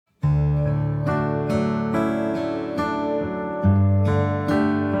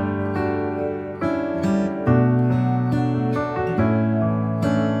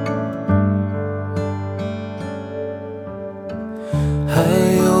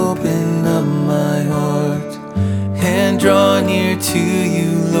to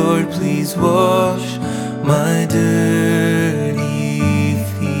you, Lord, please wash my dirty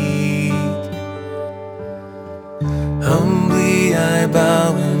feet. Humbly I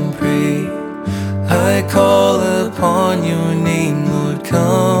bow and pray, I call upon your name, Lord,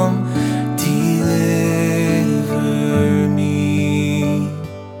 come deliver me.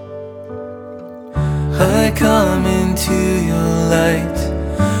 I come into your light,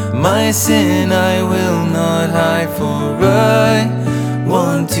 my sin I will not hide, for I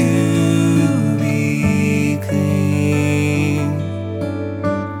want to be clean.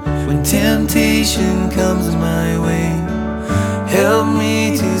 When temptation comes my way, help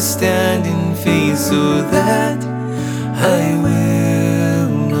me to stand in faith so that I will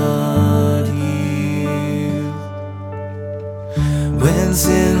not yield. When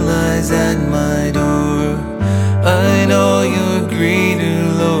sin lies at my door, I know you're greater,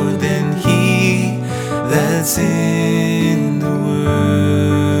 Lord, than he that's in the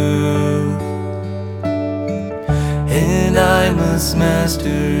world. And I must master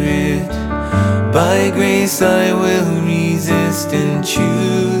it. By grace I will resist and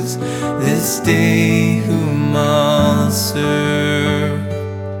choose this day whom I'll serve.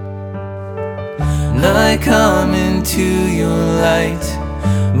 And I come into your light,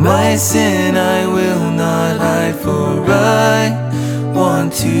 my sin I will not hide, for I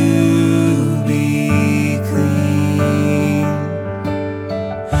want to be clean.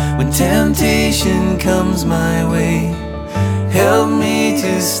 When temptation comes my way, help me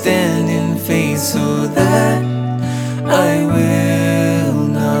to stand in faith so that I will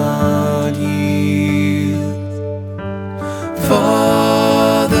not yield.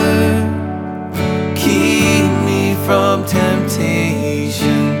 Father, keep me from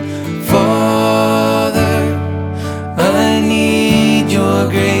temptation. Father, I need your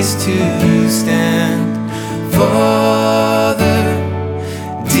grace to stand. Father,